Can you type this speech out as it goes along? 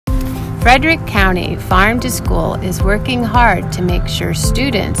Frederick County Farm to School is working hard to make sure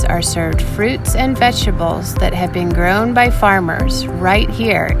students are served fruits and vegetables that have been grown by farmers right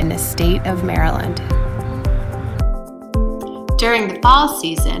here in the state of Maryland. During the fall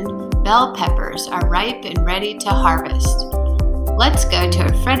season, bell peppers are ripe and ready to harvest. Let's go to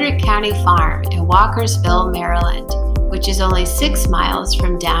a Frederick County farm in Walkersville, Maryland, which is only 6 miles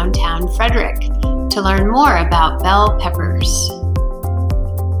from downtown Frederick, to learn more about bell peppers.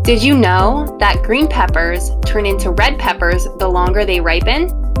 Did you know that green peppers turn into red peppers the longer they ripen?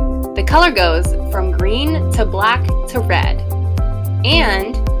 The color goes from green to black to red.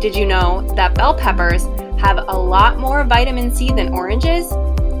 And did you know that bell peppers have a lot more vitamin C than oranges?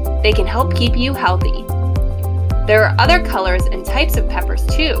 They can help keep you healthy. There are other colors and types of peppers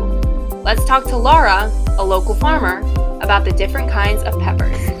too. Let's talk to Laura, a local farmer, about the different kinds of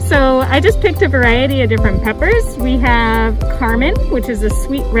peppers. So I just picked a variety of different peppers. We have Carmen, which is a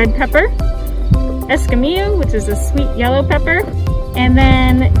sweet red pepper, Escamillo, which is a sweet yellow pepper, and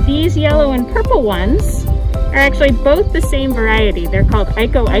then these yellow and purple ones are actually both the same variety. They're called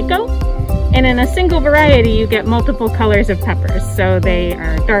Iko Iko, and in a single variety you get multiple colors of peppers. So they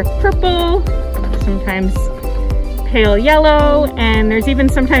are dark purple, sometimes pale yellow, and there's even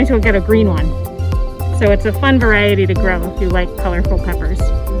sometimes you'll get a green one. So it's a fun variety to grow if you like colorful peppers.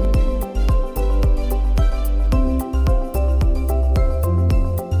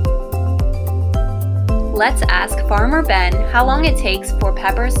 Let's ask Farmer Ben how long it takes for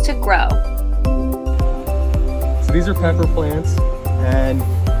peppers to grow. So these are pepper plants, and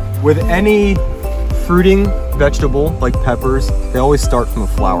with any fruiting vegetable like peppers, they always start from a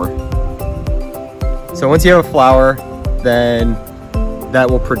flower. So once you have a flower, then that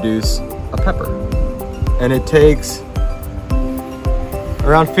will produce a pepper. And it takes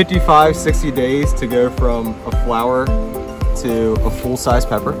around 55-60 days to go from a flower to a full-size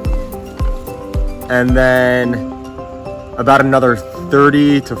pepper. And then about another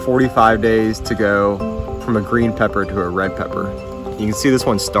 30 to 45 days to go from a green pepper to a red pepper. You can see this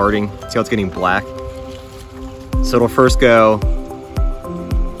one starting, see how it's getting black? So it'll first go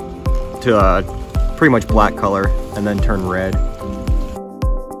to a pretty much black color and then turn red.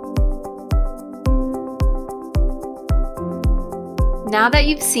 Now that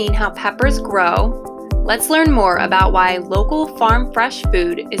you've seen how peppers grow, let's learn more about why local farm fresh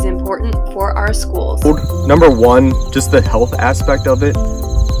food is important for our schools. Number one, just the health aspect of it.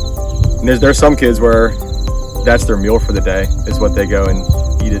 There's some kids where that's their meal for the day, is what they go and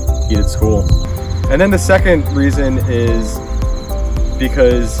eat at school. And then the second reason is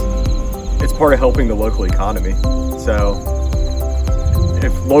because it's part of helping the local economy. So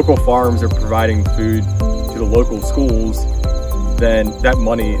if local farms are providing food to the local schools, then that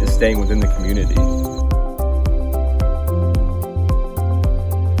money is staying within the community.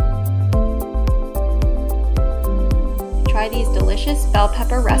 Try these delicious bell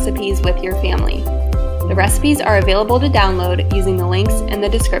pepper recipes with your family. The recipes are available to download using the links in the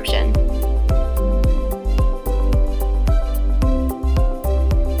description.